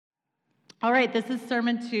All right, this is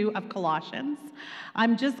Sermon 2 of Colossians.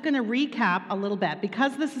 I'm just going to recap a little bit.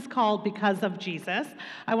 Because this is called Because of Jesus,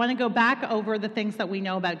 I want to go back over the things that we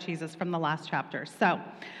know about Jesus from the last chapter. So,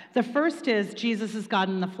 the first is Jesus is God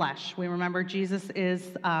in the flesh. We remember Jesus is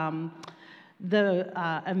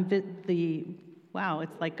wow,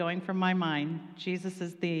 it's like going from my mind. Jesus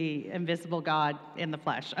is the invisible God in the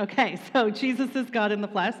flesh. Okay, so Jesus is God in the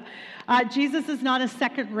flesh. Jesus is not a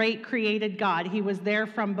second-rate created God. He was there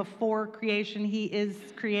from before creation. He is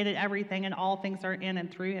created everything, and all things are in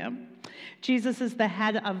and through him. Jesus is the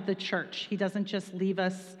head of the church. He doesn't just leave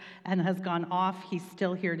us and has gone off. He's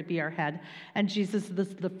still here to be our head. And Jesus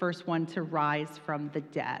is the first one to rise from the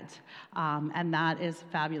dead. And that is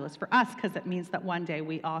fabulous for us because it means that one day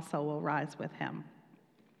we also will rise with him.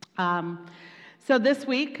 So this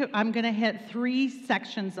week, I'm going to hit 3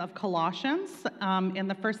 sections of Colossians. In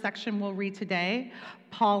the first section we'll read today,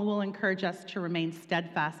 Paul will encourage us to remain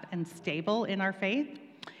steadfast and stable in our faith.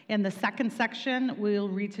 In the second section we'll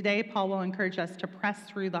read today, Paul will encourage us to press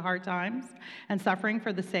through the hard times and suffering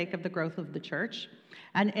for the sake of the growth of the church.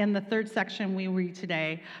 And in the third section we read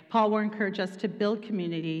today, Paul will encourage us to build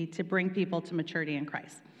community to bring people to maturity in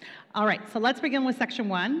Christ. All right, so let's begin with section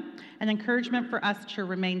 1, an encouragement for us to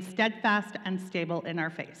remain steadfast and stable in our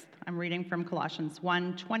faith. I'm reading from Colossians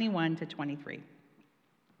 1:21 to 23.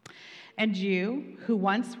 And you, who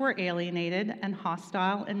once were alienated and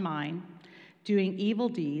hostile in mind, doing evil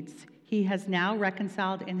deeds, he has now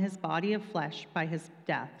reconciled in his body of flesh by his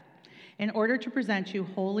death, in order to present you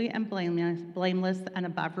holy and blameless and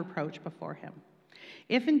above reproach before him.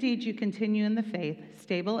 If indeed you continue in the faith,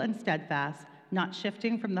 stable and steadfast, not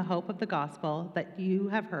shifting from the hope of the gospel that you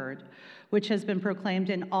have heard, which has been proclaimed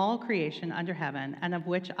in all creation under heaven, and of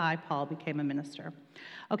which I, Paul, became a minister.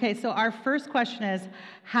 Okay, so our first question is,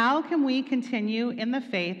 how can we continue in the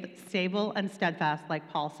faith, stable and steadfast, like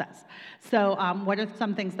Paul says? So what are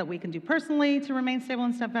some things that we can do personally to remain stable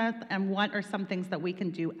and steadfast, and what are some things that we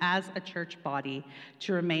can do as a church body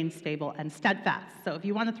to remain stable and steadfast? So if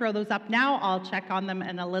you want to throw those up now, I'll check on them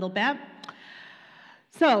in a little bit.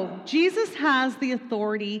 So Jesus has the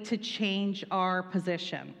authority to change our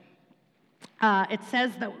position. It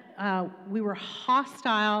says that we were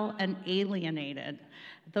hostile and alienated.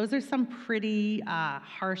 Those are some pretty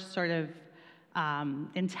harsh, sort of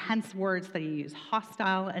intense words that you use,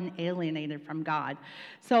 hostile and alienated from God.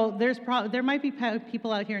 So there might be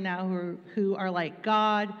people out here now who are like,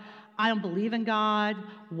 God, I don't believe in God.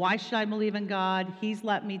 Why should I believe in God? He's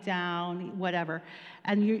let me down, whatever.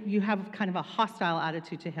 And you have kind of a hostile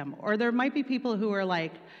attitude to him. Or there might be people who are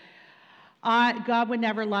like, God would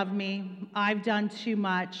never love me. I've done too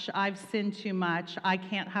much. I've sinned too much. I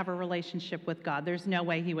can't have a relationship with God. There's no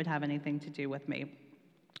way he would have anything to do with me.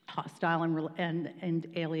 Hostile and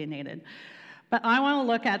alienated. But I want to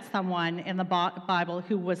look at someone in the Bible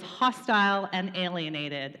who was hostile and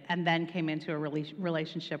alienated and then came into a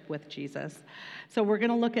relationship with Jesus. So we're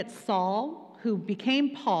going to look at Saul, who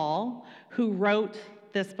became Paul, who wrote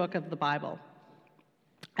this book of the Bible,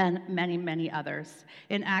 and many, many others.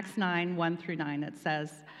 In Acts 9:1-9, it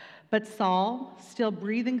says, "But Saul, still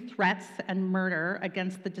breathing threats and murder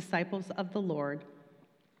against the disciples of the Lord,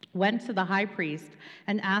 went to the high priest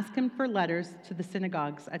and asked him for letters to the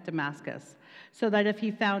synagogues at Damascus, so that if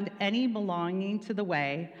he found any belonging to the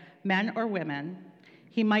way, men or women,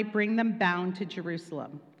 he might bring them bound to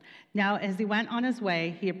Jerusalem. Now, as he went on his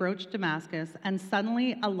way, he approached Damascus, and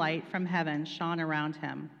suddenly a light from heaven shone around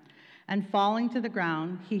him. And falling to the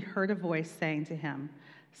ground, he heard a voice saying to him,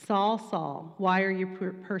 'Saul, Saul, why are you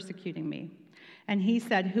persecuting me?' And he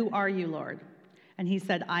said, 'Who are you, Lord?' And he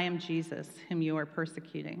said, 'I am Jesus, whom you are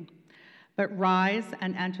persecuting. But rise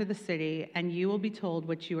and enter the city, and you will be told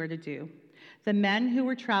what you are to do.' The men who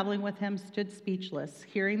were traveling with him stood speechless,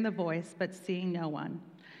 hearing the voice, but seeing no one.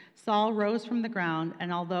 Saul rose from the ground,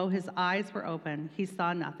 and although his eyes were open, he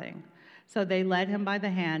saw nothing. So they led him by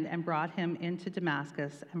the hand and brought him into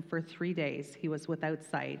Damascus, and for 3 days he was without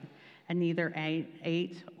sight, and neither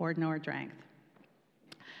ate nor drank."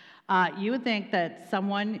 You would think that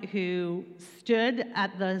someone who stood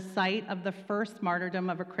at the site of the first martyrdom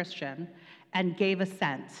of a Christian and gave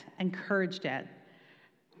assent, encouraged it,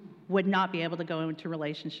 would not be able to go into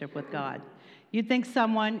relationship with God. You'd think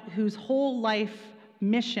someone whose whole life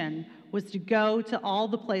mission was to go to all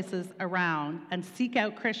the places around and seek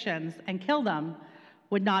out Christians and kill them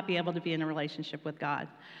would not be able to be in a relationship with God.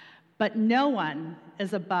 But no one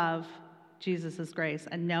is above Jesus' grace,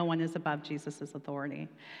 and no one is above Jesus' authority.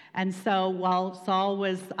 And so while Saul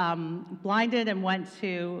was blinded and went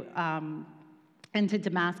into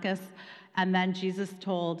Damascus, and then Jesus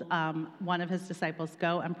told one of his disciples,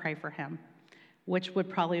 "Go and pray for him." which would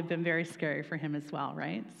probably have been very scary for him as well,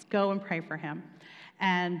 right? Just go and pray for him.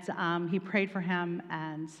 And he prayed for him,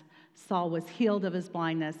 and Saul was healed of his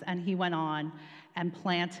blindness, and he went on and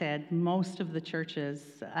planted most of the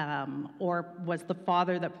churches, or was the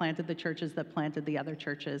father that planted the churches that planted the other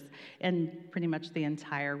churches in pretty much the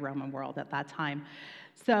entire Roman world at that time.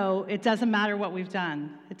 So it doesn't matter what we've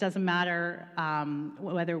done. It doesn't matter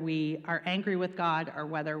whether we are angry with God or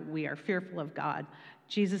whether we are fearful of God.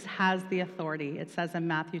 Jesus has the authority. It says in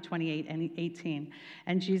Matthew 28:18,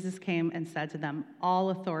 and Jesus came and said to them, all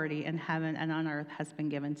authority in heaven and on earth has been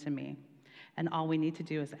given to me. And all we need to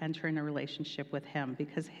do is enter in a relationship with him,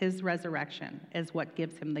 because his resurrection is what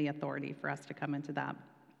gives him the authority for us to come into that.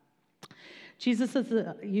 Jesus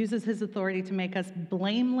uses his authority to make us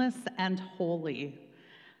blameless and holy.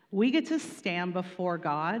 We get to stand before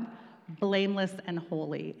God blameless and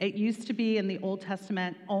holy. It used to be in the Old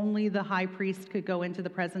Testament, only the high priest could go into the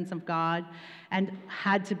presence of God and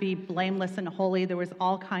had to be blameless and holy. There was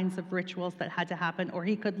all kinds of rituals that had to happen, or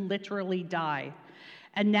he could literally die.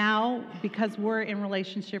 And now, because we're in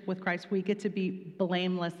relationship with Christ, we get to be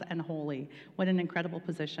blameless and holy. What an incredible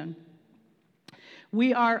position.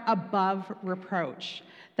 We are above reproach.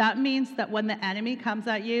 That means that when the enemy comes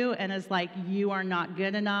at you and is like, you are not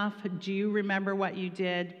good enough, do you remember what you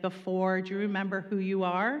did before? Do you remember who you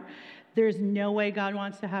are? There's no way God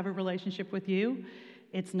wants to have a relationship with you.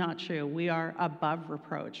 It's not true. We are above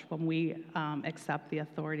reproach when we accept the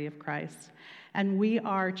authority of Christ. And we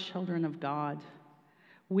are children of God.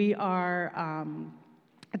 We are,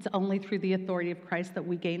 it's only through the authority of Christ that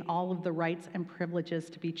we gain all of the rights and privileges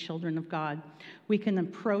to be children of God. We can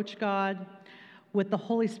approach God. With the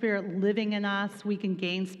Holy Spirit living in us, we can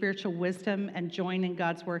gain spiritual wisdom and join in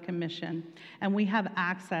God's work and mission. And we have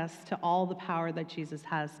access to all the power that Jesus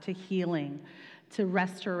has, to healing, to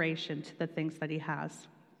restoration, to the things that he has.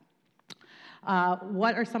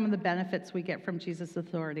 What are some of the benefits we get from Jesus'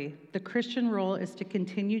 authority? The Christian role is to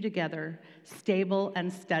continue together, stable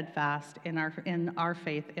and steadfast in our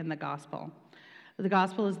faith in the gospel. The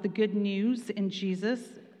gospel is the good news in Jesus,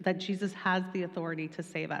 that Jesus has the authority to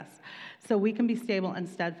save us. So we can be stable and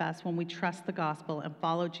steadfast when we trust the gospel and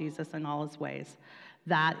follow Jesus in all his ways.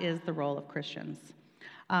 That is the role of Christians.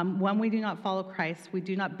 When we do not follow Christ, we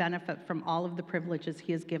do not benefit from all of the privileges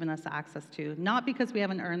he has given us access to, not because we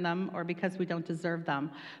haven't earned them or because we don't deserve them,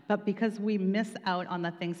 but because we miss out on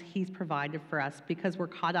the things he's provided for us because we're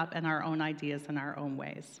caught up in our own ideas and our own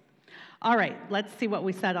ways. All right, let's see what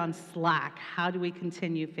we said on Slack. How do we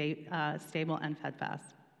continue stable and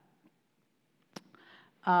steadfast?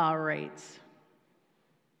 All right.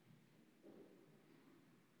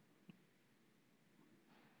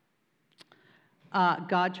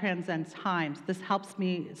 God transcends times. This helps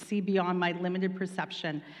me see beyond my limited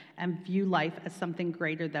perception and view life as something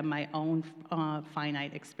greater than my own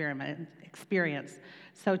finite experience.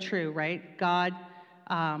 So true, right? God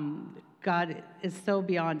is so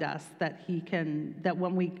beyond us that that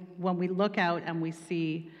when we look out and we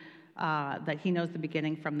see that he knows the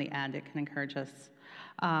beginning from the end, it can encourage us.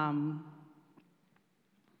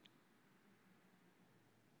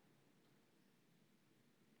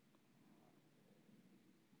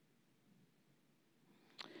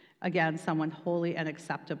 Again, someone holy and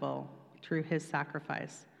acceptable through his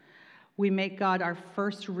sacrifice. We make God our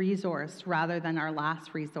first resource rather than our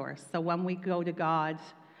last resource. So when we go to God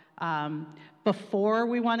before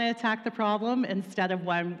we want to attack the problem, instead of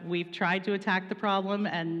when we've tried to attack the problem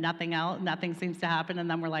and nothing seems to happen, and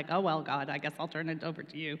then we're like, oh, well, God, I guess I'll turn it over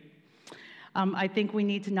to you. I think we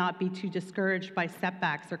need to not be too discouraged by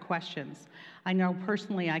setbacks or questions. I know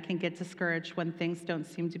personally I can get discouraged when things don't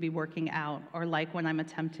seem to be working out, or like when I'm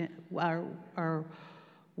attempting, or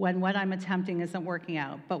when what I'm attempting isn't working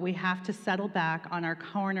out. But we have to settle back on our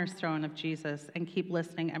cornerstone of Jesus and keep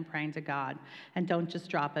listening and praying to God. And don't just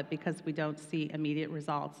drop it because we don't see immediate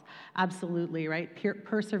results. Absolutely, right?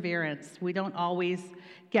 Perseverance. We don't always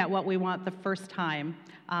get what we want the first time.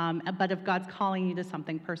 But if God's calling you to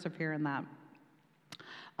something, persevere in that.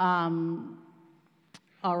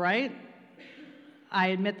 All right. I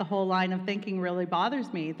admit the whole line of thinking really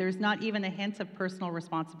bothers me. There's not even a hint of personal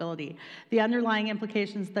responsibility. The underlying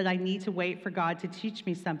implication is that I need to wait for God to teach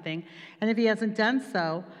me something, and if he hasn't done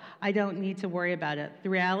so, I don't need to worry about it. The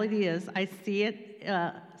reality is, I see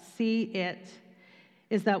it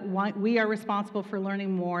is that we are responsible for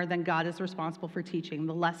learning more than God is responsible for teaching.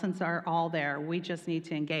 The lessons are all there. We just need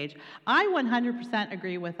to engage. I 100%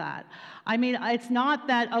 agree with that. I mean, it's not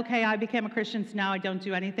that, okay, I became a Christian, so now I don't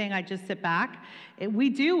do anything, I just sit back. We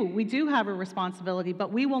do have a responsibility,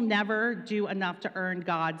 but we will never do enough to earn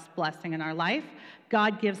God's blessing in our life.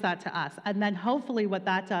 God gives that to us. And then hopefully what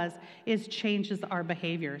that does is changes our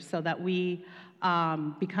behavior so that we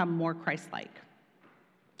become more Christ-like.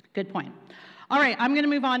 Good point. All right, I'm going to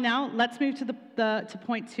move on now. Let's move to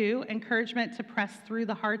point 2, encouragement to press through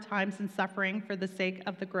the hard times and suffering for the sake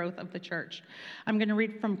of the growth of the church. I'm going to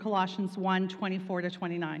read from Colossians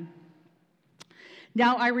 1:24-29.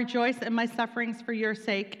 Now I rejoice in my sufferings for your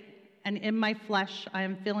sake, and in my flesh I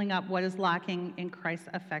am filling up what is lacking in Christ's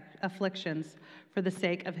afflictions for the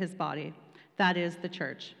sake of his body, that is, the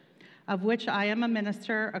church, of which I am a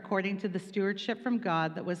minister according to the stewardship from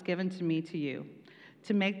God that was given to me to you,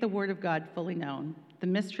 to make the word of God fully known, the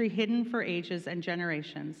mystery hidden for ages and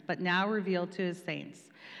generations, but now revealed to his saints.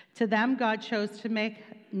 To them God chose to make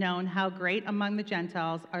known how great among the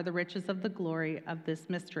Gentiles are the riches of the glory of this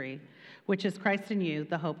mystery, which is Christ in you,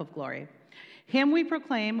 the hope of glory. Him we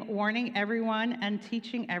proclaim, warning everyone and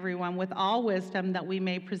teaching everyone with all wisdom, that we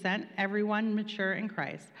may present everyone mature in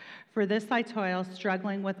Christ. For this I toil,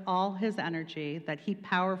 struggling with all his energy, that he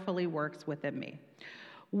powerfully works within me.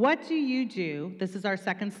 What do you do? This is our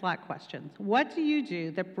second Slack question. What do you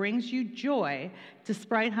do that brings you joy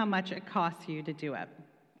despite how much it costs you to do it?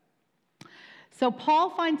 So Paul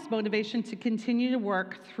finds motivation to continue to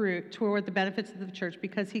work toward the benefits of the church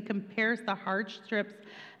because he compares the hardships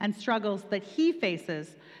and struggles that he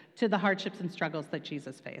faces to the hardships and struggles that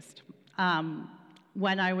Jesus faced.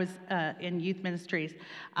 When I was in youth ministries,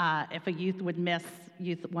 if a youth would miss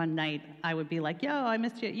youth one night, I would be like, yo, I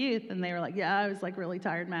missed you at youth. And they were like, yeah, I was like really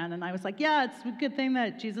tired, man. And I was like, yeah, it's a good thing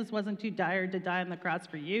that Jesus wasn't too tired to die on the cross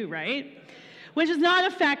for you, right? Which is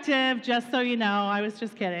not effective, just so you know. I was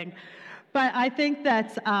just kidding. But I think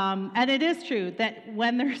that, and it is true, that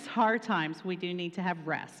when there's hard times, we do need to have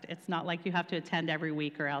rest. It's not like you have to attend every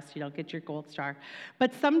week or else you don't get your gold star.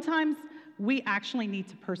 But sometimes we actually need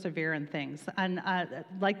to persevere in things. And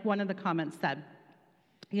like one of the comments said,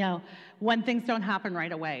 you know, when things don't happen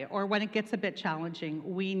right away or when it gets a bit challenging,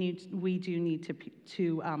 we do need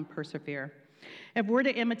to persevere. If we're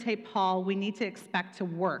to imitate Paul, we need to expect to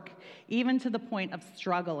work, even to the point of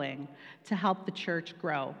struggling, to help the church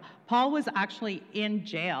grow. Paul was actually in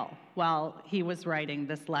jail while he was writing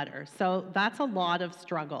this letter, so that's a lot of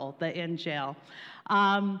struggle, the in jail.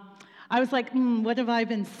 I was like, what have I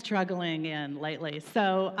been struggling in lately?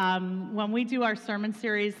 So when we do our sermon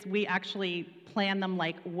series, we actually plan them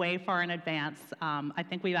like way far in advance. I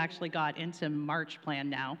think we've actually got into March plan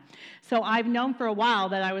now. So I've known for a while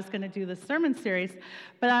that I was going to do this sermon series,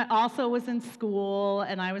 but I also was in school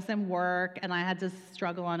and I was in work and I had to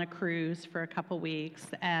struggle on a cruise for a couple weeks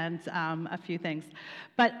and a few things.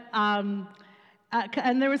 But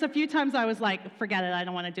and there was a few times I was like, forget it, I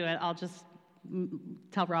don't want to do it. I'll just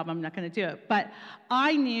tell Rob I'm not going to do it. But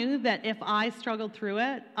I knew that if I struggled through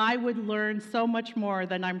it, I would learn so much more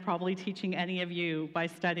than I'm probably teaching any of you by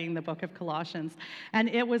studying the book of Colossians. And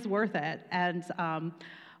it was worth it. And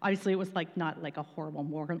obviously it was like not like a horrible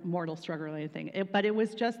mortal struggle or anything. But it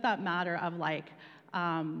was just that matter of like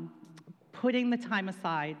putting the time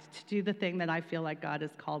aside to do the thing that I feel like God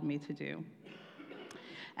has called me to do.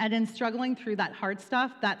 And in struggling through that hard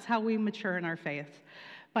stuff, that's how we mature in our faith.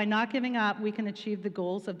 By not giving up, we can achieve the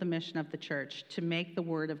goals of the mission of the church, to make the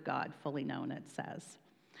word of God fully known, it says.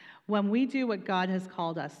 When we do what God has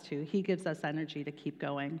called us to, he gives us energy to keep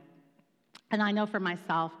going. And I know for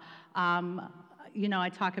myself, you know, I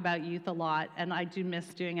talk about youth a lot, and I do miss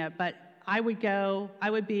doing it, but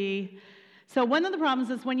so one of the problems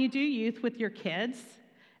is when you do youth with your kids,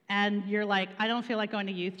 and you're like, I don't feel like going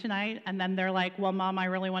to youth tonight. And then they're like, well, Mom, I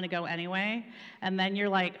really want to go anyway. And then you're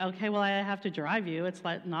like, okay, well, I have to drive you. It's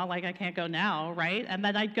like, not like I can't go now, right? And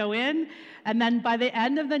then I'd go in. And then by the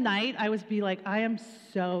end of the night, I would be like, I am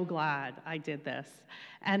so glad I did this.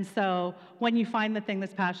 And so when you find the thing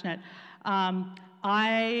that's passionate,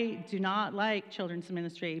 I do not like children's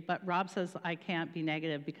ministry, but Rob says I can't be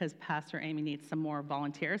negative because Pastor Amy needs some more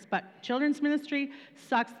volunteers. But children's ministry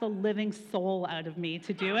sucks the living soul out of me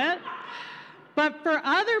to do it. But for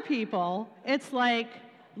other people, it's like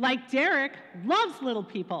Derek loves little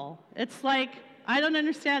people. It's like, I don't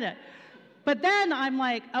understand it. But then I'm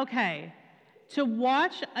like, okay, to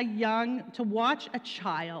watch a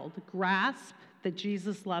child grasp that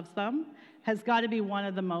Jesus loves them has got to be one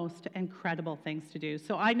of the most incredible things to do.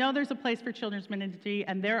 So I know there's a place for children's ministry,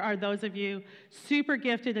 and there are those of you super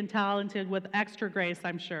gifted and talented with extra grace,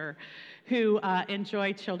 I'm sure, who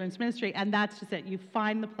enjoy children's ministry, and that's just it. You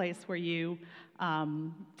find the place where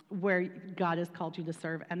where God has called you to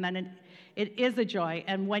serve, and then it is a joy.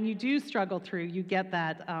 And when you do struggle through, you get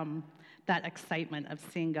that excitement of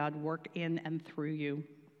seeing God work in and through you.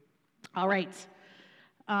 All right,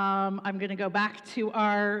 I'm going to go back to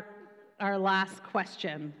our our last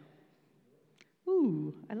question.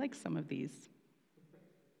 Ooh, I like some of these.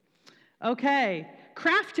 Okay,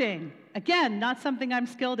 crafting. Again, not something I'm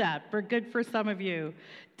skilled at, but good for some of you.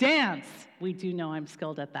 Dance. We do know I'm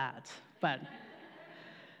skilled at that, but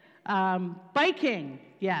biking.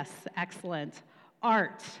 Yes, excellent.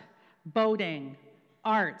 Art, boating,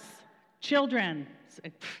 arts, children.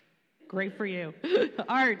 Great for you.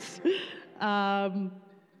 Arts.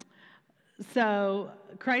 So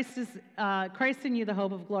Christ in you, the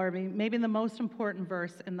hope of glory, maybe the most important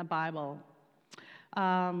verse in the Bible.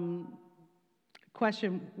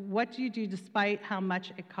 Question, what do you do despite how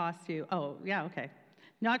much it costs you? Oh, yeah, okay.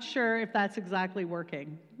 Not sure if that's exactly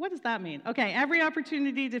working. What does that mean? Okay, every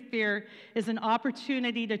opportunity to fear is an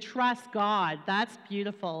opportunity to trust God. That's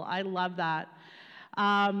beautiful. I love that.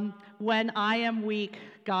 When I am weak,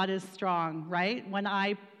 God is strong, right? When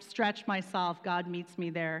I stretch myself, God meets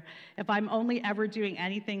me there. If I'm only ever doing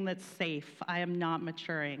anything that's safe, I am not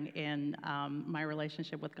maturing in my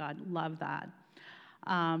relationship with God. Love that.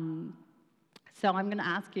 So I'm going to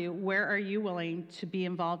ask you, where are you willing to be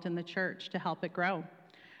involved in the church to help it grow?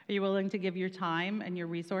 Are you willing to give your time and your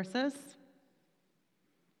resources?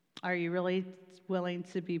 Are you really willing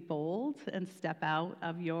to be bold and step out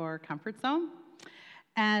of your comfort zone?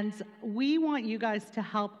 And we want you guys to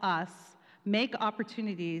help us make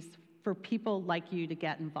opportunities for people like you to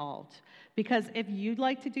get involved. Because if you'd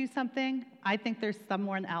like to do something, I think there's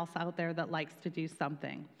someone else out there that likes to do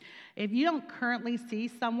something. If you don't currently see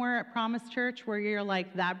somewhere at Promise Church where you're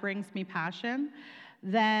like, that brings me passion,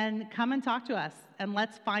 then come and talk to us, and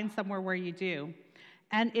let's find somewhere where you do.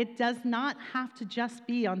 And it does not have to just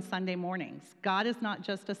be on Sunday mornings. God is not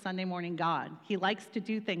just a Sunday morning God. He likes to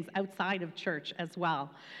do things outside of church as well.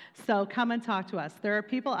 So come and talk to us. There are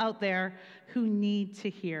people out there who need to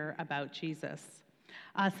hear about Jesus.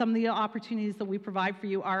 Some of the opportunities that we provide for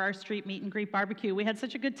you are our street meet and greet barbecue. We had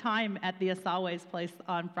such a good time at the Asawa's place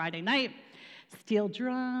on Friday night. Steel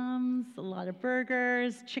drums, a lot of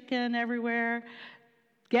burgers, chicken everywhere.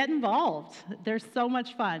 Get involved. There's so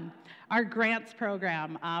much fun. Our grants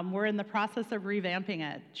program, we're in the process of revamping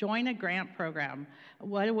it. Join a grant program.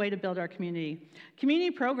 What a way to build our community. Community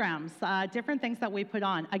programs, different things that we put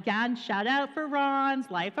on. Again, shout out for Ron's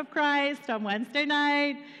Life of Christ on Wednesday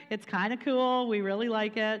night. It's kind of cool. We really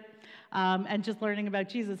like it. And just learning about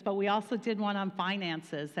Jesus. But we also did one on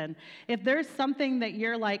finances. And if there's something that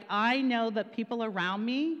you're like, I know that people around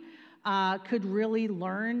me could really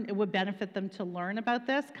learn, it would benefit them to learn about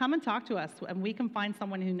this, come and talk to us, and we can find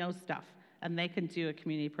someone who knows stuff, and they can do a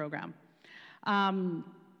community program. And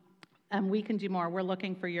we can do more. We're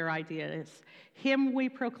looking for your ideas. Him we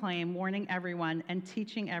proclaim, warning everyone and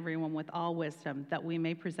teaching everyone with all wisdom, that we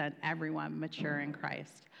may present everyone mature in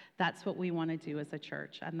Christ. That's what we want to do as a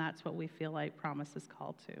church, and that's what we feel like Promise is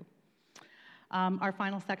called to. Our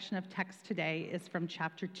final section of text today is from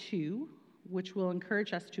chapter 2, which will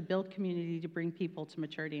encourage us to build community to bring people to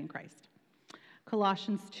maturity in Christ.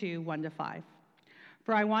 Colossians 2, 1-5.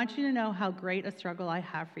 For I want you to know how great a struggle I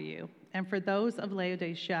have for you, and for those of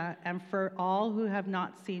Laodicea, and for all who have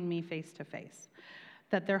not seen me face to face,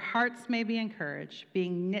 that their hearts may be encouraged,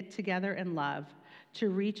 being knit together in love, to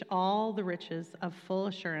reach all the riches of full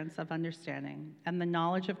assurance of understanding and the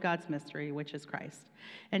knowledge of God's mystery, which is Christ,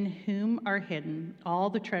 in whom are hidden all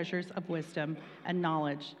the treasures of wisdom and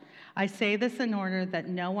knowledge. I say this in order that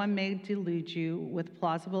no one may delude you with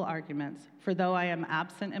plausible arguments, for though I am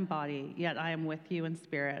absent in body, yet I am with you in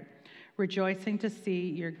spirit, rejoicing to see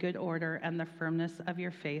your good order and the firmness of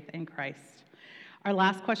your faith in Christ. Our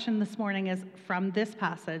last question this morning is, from this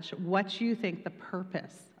passage, what do you think the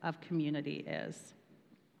purpose of community is?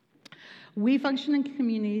 We function in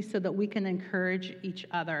community so that we can encourage each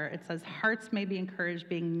other. It says, hearts may be encouraged,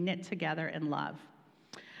 being knit together in love.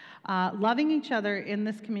 Loving each other in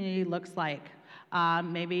this community looks like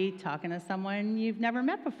maybe talking to someone you've never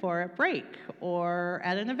met before at break or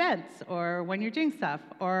at an event or when you're doing stuff,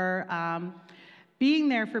 or being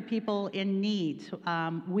there for people in need.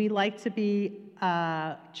 We like to be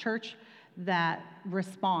a church that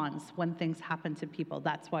responds when things happen to people.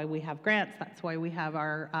 That's why we have grants. That's why we have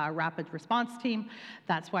our rapid response team.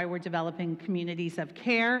 That's why we're developing communities of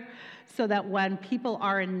care, so that when people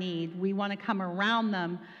are in need, we want to come around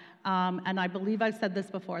them. And I believe I've said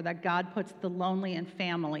this before, that God puts the lonely in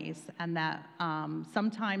families, and that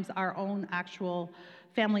sometimes our own actual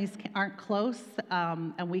families aren't close,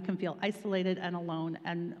 and we can feel isolated and alone,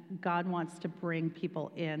 and God wants to bring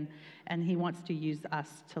people in, and he wants to use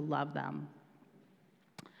us to love them.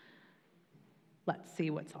 Let's see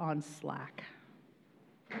what's on Slack.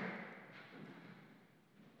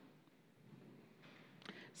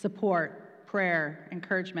 Support, prayer,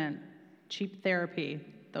 encouragement. cheap therapy.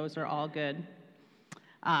 Those are all good.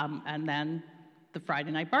 And then the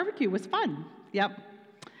Friday night barbecue was fun. Yep.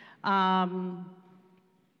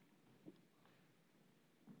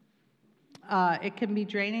 It can be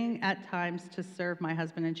draining at times to serve my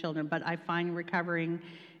husband and children, but I find recovering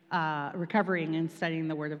and studying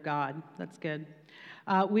the Word of God. That's good.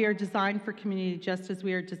 We are designed for community just as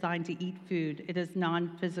we are designed to eat food. It is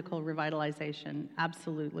non-physical revitalization,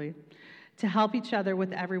 absolutely. To help each other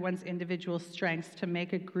with everyone's individual strengths, to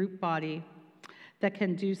make a group body that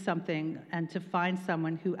can do something, and to find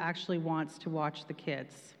someone who actually wants to watch the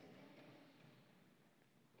kids.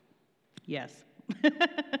 Yes.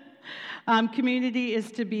 Community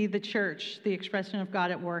is to be the church, the expression of God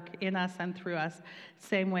at work in us and through us,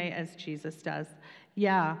 same way as Jesus does.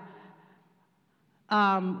 Yeah.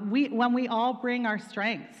 When we all bring our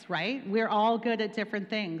strengths, right? We're all good at different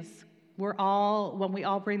things. When we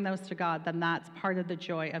all bring those to God, then that's part of the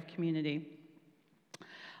joy of community.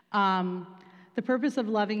 The purpose of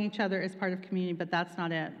loving each other is part of community, but that's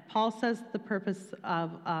not it. Paul says the purpose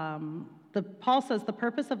of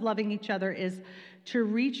loving each other is to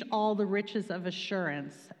reach all the riches of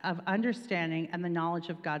assurance, of understanding, and the knowledge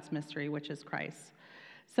of God's mystery, which is Christ.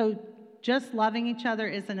 So just loving each other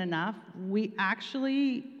isn't enough. We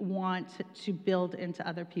actually want to build into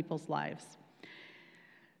other people's lives.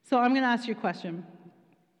 So I'm going to ask you a question.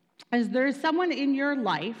 Is there someone in your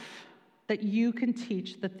life that you can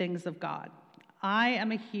teach the things of God? I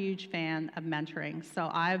am a huge fan of mentoring, so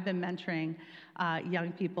I've been mentoring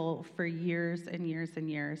young people for years and years and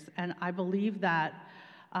years, and I believe that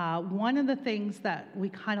one of the things that we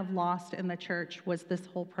kind of lost in the church was this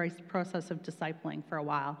whole process of discipling for a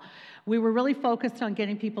while. We were really focused on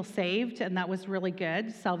getting people saved, and that was really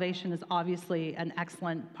good. Salvation is obviously an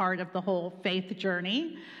excellent part of the whole faith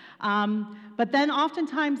journey. But then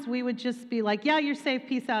oftentimes we would just be like, yeah, you're saved,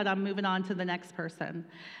 peace out, I'm moving on to the next person.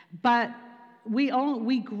 But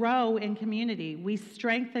we grow in community. We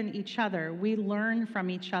strengthen each other. We learn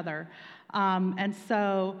from each other. And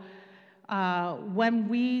so when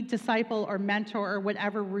we disciple or mentor or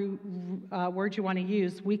whatever word you want to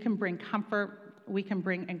use, we can bring comfort, we can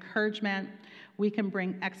bring encouragement, we can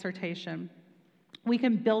bring exhortation. We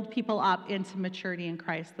can build people up into maturity in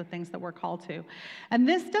Christ, the things that we're called to. And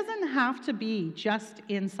this doesn't have to be just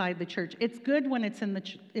inside the church. It's good when it's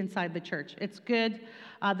inside the church. It's good.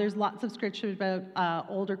 There's lots of scripture about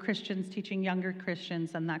older Christians teaching younger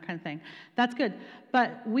Christians and that kind of thing. That's good.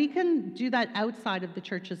 But we can do that outside of the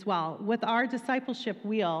church as well. With our discipleship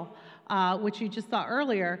wheel, which you just saw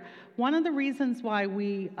earlier, one of the reasons why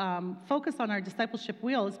we focus on our discipleship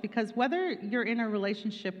wheel is because whether you're in a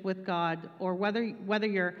relationship with God or whether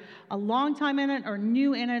you're a long time in it or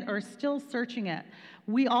new in it or still searching it,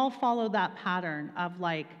 we all follow that pattern of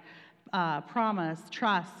promise,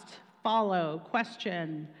 trust, follow,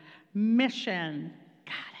 question, mission.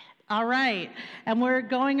 Got it. All right. And we're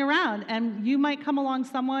going around, and you might come along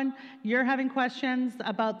someone, you're having questions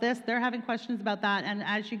about this, they're having questions about that, and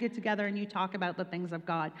as you get together and you talk about the things of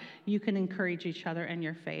God, you can encourage each other in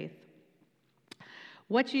your faith.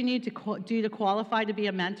 What do you need to do to qualify to be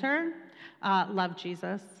a mentor? Love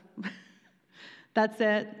Jesus. That's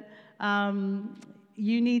it.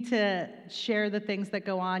 You need to share the things that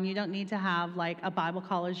go on. You don't need to have a Bible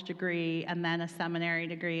college degree and then a seminary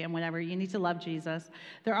degree and whatever. You need to love Jesus.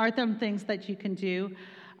 There are some things that you can do.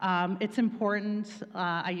 It's important.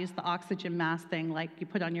 I use the oxygen mask thing, you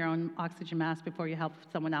put on your own oxygen mask before you help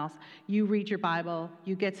someone else. You read your Bible.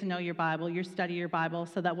 You get to know your Bible. You study your Bible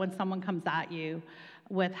so that when someone comes at you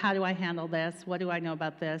with, how do I handle this? What do I know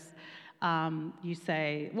about this? You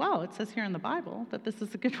say, well, it says here in the Bible that this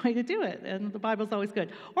is a good way to do it, and the Bible's always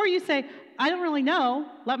good. Or you say, I don't really know.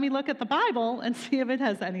 Let me look at the Bible and see if it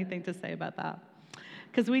has anything to say about that.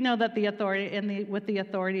 Because we know that with the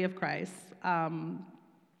authority of Christ,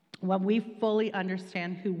 when we fully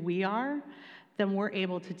understand who we are, then we're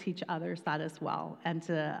able to teach others that as well and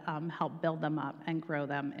to help build them up and grow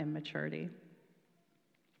them in maturity.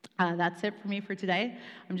 That's it for me for today.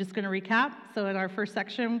 I'm just going to recap. So in our first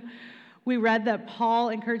section, we read that Paul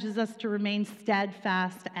encourages us to remain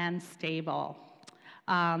steadfast and stable.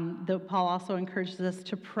 Paul also encourages us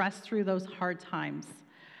to press through those hard times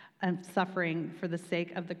and suffering for the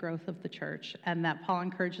sake of the growth of the church, and that Paul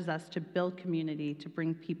encourages us to build community, to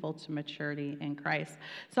bring people to maturity in Christ.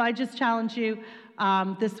 So I just challenge you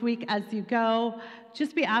this week as you go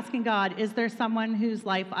just be asking God, is there someone whose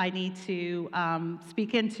life I need to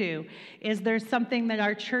speak into? Is there something that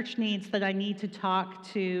our church needs that I need to talk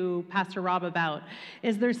to Pastor Rob about?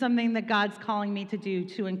 Is there something that God's calling me to do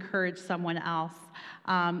to encourage someone else?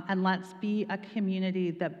 And let's be a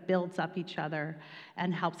community that builds up each other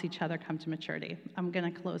and helps each other come to maturity. I'm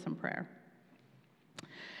going to close in prayer.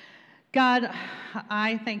 God,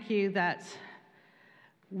 I thank you that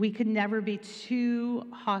we could never be too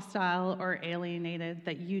hostile or alienated,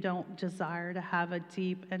 that you don't desire to have a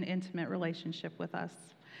deep and intimate relationship with us.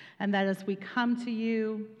 And that as we come to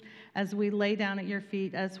you, as we lay down at your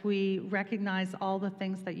feet, as we recognize all the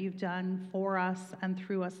things that you've done for us and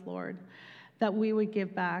through us, Lord, that we would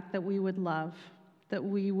give back, that we would love, that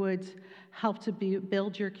we would help to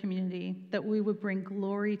build your community, that we would bring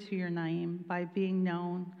glory to your name by being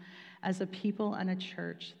known as a people and a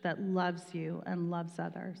church that loves you and loves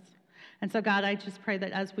others. And so, God, I just pray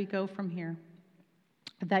that as we go from here,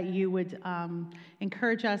 that you would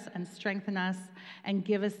encourage us and strengthen us and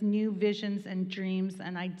give us new visions and dreams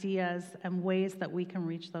and ideas and ways that we can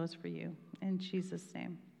reach those for you. In Jesus'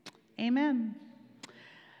 name, amen.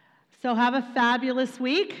 So have a fabulous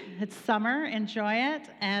week. It's summer. Enjoy it.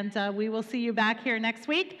 And we will see you back here next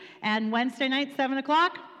week. And Wednesday night, 7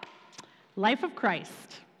 o'clock, Life of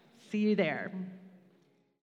Christ. See you there.